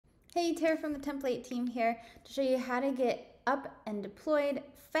Hey, Tara from the template team here to show you how to get up and deployed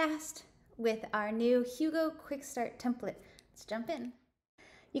fast with our new Hugo Quickstart template. Let's jump in.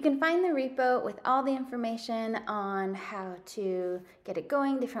 You can find the repo with all the information on how to get it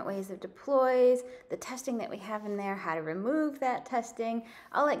going, different ways of deploys, the testing that we have in there, how to remove that testing,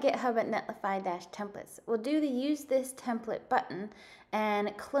 all at GitHub at Netlify-templates. We'll do the use this template button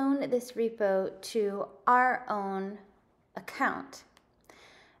and clone this repo to our own account.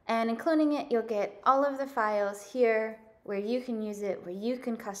 And in cloning it, you'll get all of the files here where you can use it, where you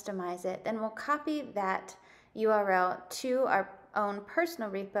can customize it. Then we'll copy that URL to our own personal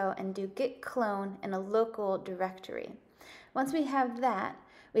repo and do git clone in a local directory. Once we have that,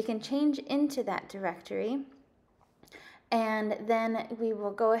 we can change into that directory, and then we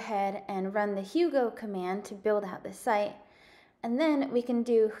will go ahead and run the Hugo command to build out the site. And then we can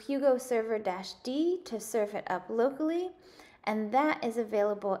do Hugo server-d to serve it up locally. And that is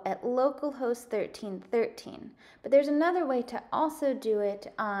available at localhost 1313. But there's another way to also do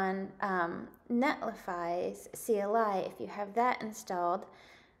it on Netlify's CLI. If you have that installed,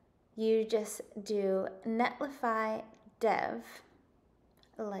 you just do Netlify dev,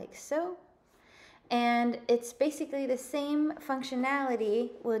 like so. And it's basically the same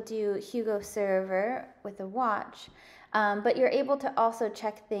functionality. We'll do Hugo server with a watch, but you're able to also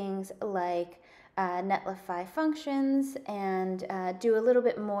check things like Netlify functions and do a little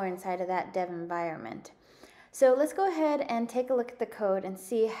bit more inside of that dev environment. So let's go ahead and take a look at the code and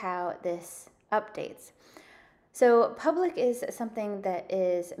see how this updates. So public is something that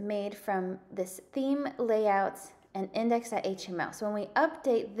is made from this theme layouts and index.html. So when we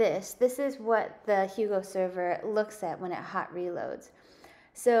update this, this is what the Hugo server looks at when it hot reloads.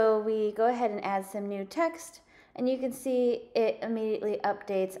 So we go ahead and add some new text, and you can see it immediately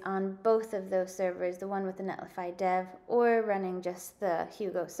updates on both of those servers, the one with the Netlify dev or running just the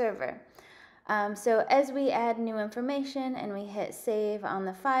Hugo server. So as we add new information and we hit save on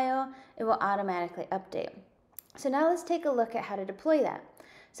the file, it will automatically update. So now let's take a look at how to deploy that.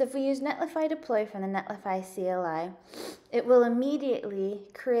 So if we use Netlify deploy from the Netlify CLI, it will immediately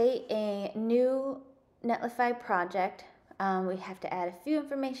create a new Netlify project. We have to add a few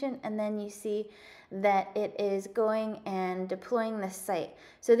information, and then you see that it is going and deploying the site.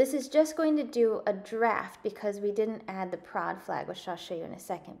 So this is just going to do a draft because we didn't add the prod flag, which I'll show you in a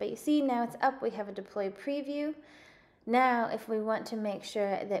second. But you see now it's up, we have a deploy preview. Now if we want to make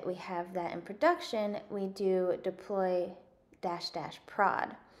sure that we have that in production, we do deploy --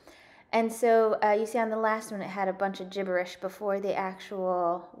 prod. And so you see on the last one it had a bunch of gibberish before the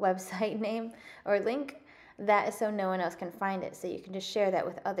actual website name or link. That is so no one else can find it, so you can just share that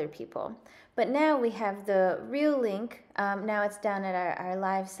with other people. But now we have the real link. Now it's down at our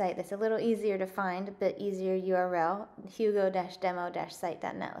live site. That's a little easier to find, a bit easier URL,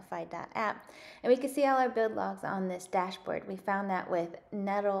 hugo-demo-site.netlify.app. And we can see all our build logs on this dashboard. We found that with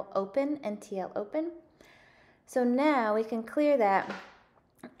netl open, NTL open. So now we can clear that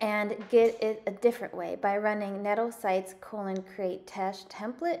and get it a different way by running netl sites /create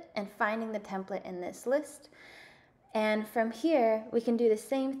template and finding the template in this list. And from here, we can do the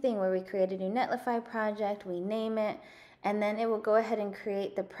same thing where we create a new Netlify project, we name it, and then it will go ahead and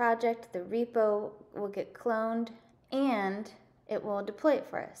create the project, the repo will get cloned, and it will deploy it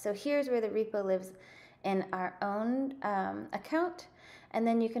for us. So here's where the repo lives in our own account. And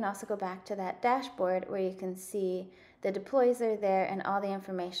then you can also go back to that dashboard where you can see the deploys are there and all the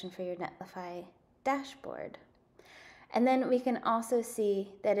information for your Netlify dashboard. And then we can also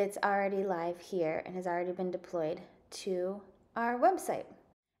see that it's already live here and has already been deployed to our website.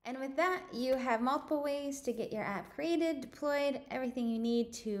 And with that, you have multiple ways to get your app created, deployed, everything you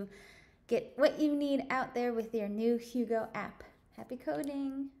need to get what you need out there with your new Hugo app. Happy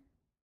coding!